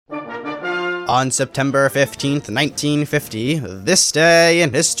On September 15th, 1950, this day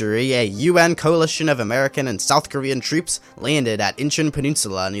in history, a UN coalition of American and South Korean troops landed at Inchon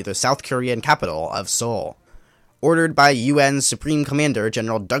Peninsula near the South Korean capital of Seoul. Ordered by UN Supreme Commander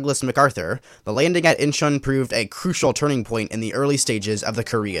General Douglas MacArthur, the landing at Inchon proved a crucial turning point in the early stages of the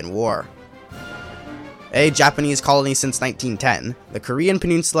Korean War. A Japanese colony since 1910, the Korean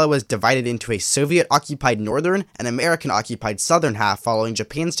peninsula was divided into a Soviet-occupied northern and American-occupied southern half following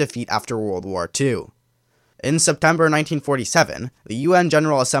Japan's defeat after World War II. In September 1947, the UN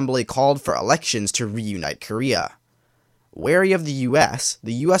General Assembly called for elections to reunite Korea. Wary of the US,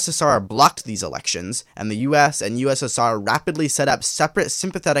 the USSR blocked these elections, and the US and USSR rapidly set up separate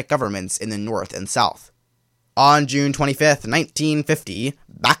sympathetic governments in the north and south. On June 25, 1950,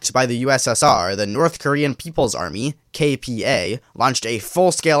 backed by the USSR, the North Korean People's Army, KPA, launched a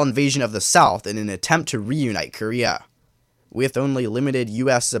full-scale invasion of the South in an attempt to reunite Korea. With only limited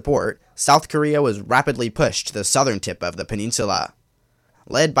US support, South Korea was rapidly pushed to the southern tip of the peninsula.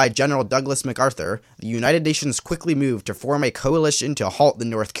 Led by General Douglas MacArthur, the United Nations quickly moved to form a coalition to halt the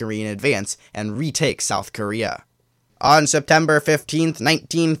North Korean advance and retake South Korea. On September 15,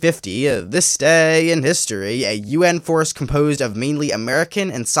 1950, this day in history, a UN force composed of mainly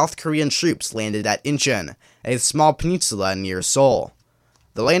American and South Korean troops landed at Inchon, a small peninsula near Seoul.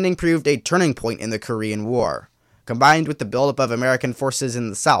 The landing proved a turning point in the Korean War. Combined with the buildup of American forces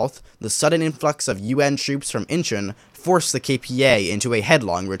in the south, the sudden influx of UN troops from Inchon forced the KPA into a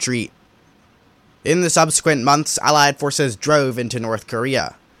headlong retreat. In the subsequent months, Allied forces drove into North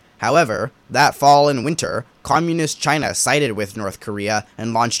Korea. However, that fall and winter, Communist China sided with North Korea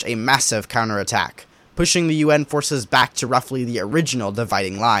and launched a massive counterattack, pushing the UN forces back to roughly the original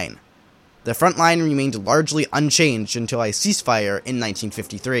dividing line. The front line remained largely unchanged until a ceasefire in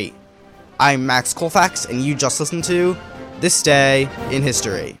 1953. I'm Max Colfax, and you just listened to This Day in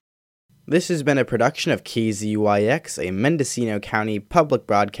History. This has been a production of KZYX, a Mendocino County public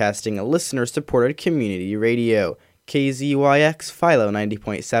broadcasting, listener-supported community radio. KZYX, Philo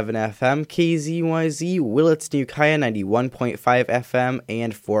 90.7 FM, KZYZ, Willits, Ukiah 91.5 FM,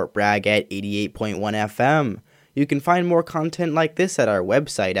 and Fort Bragg at 88.1 FM. You can find more content like this at our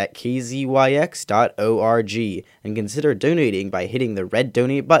website at kzyx.org, and consider donating by hitting the red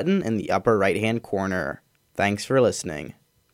donate button in the upper right-hand corner. Thanks for listening.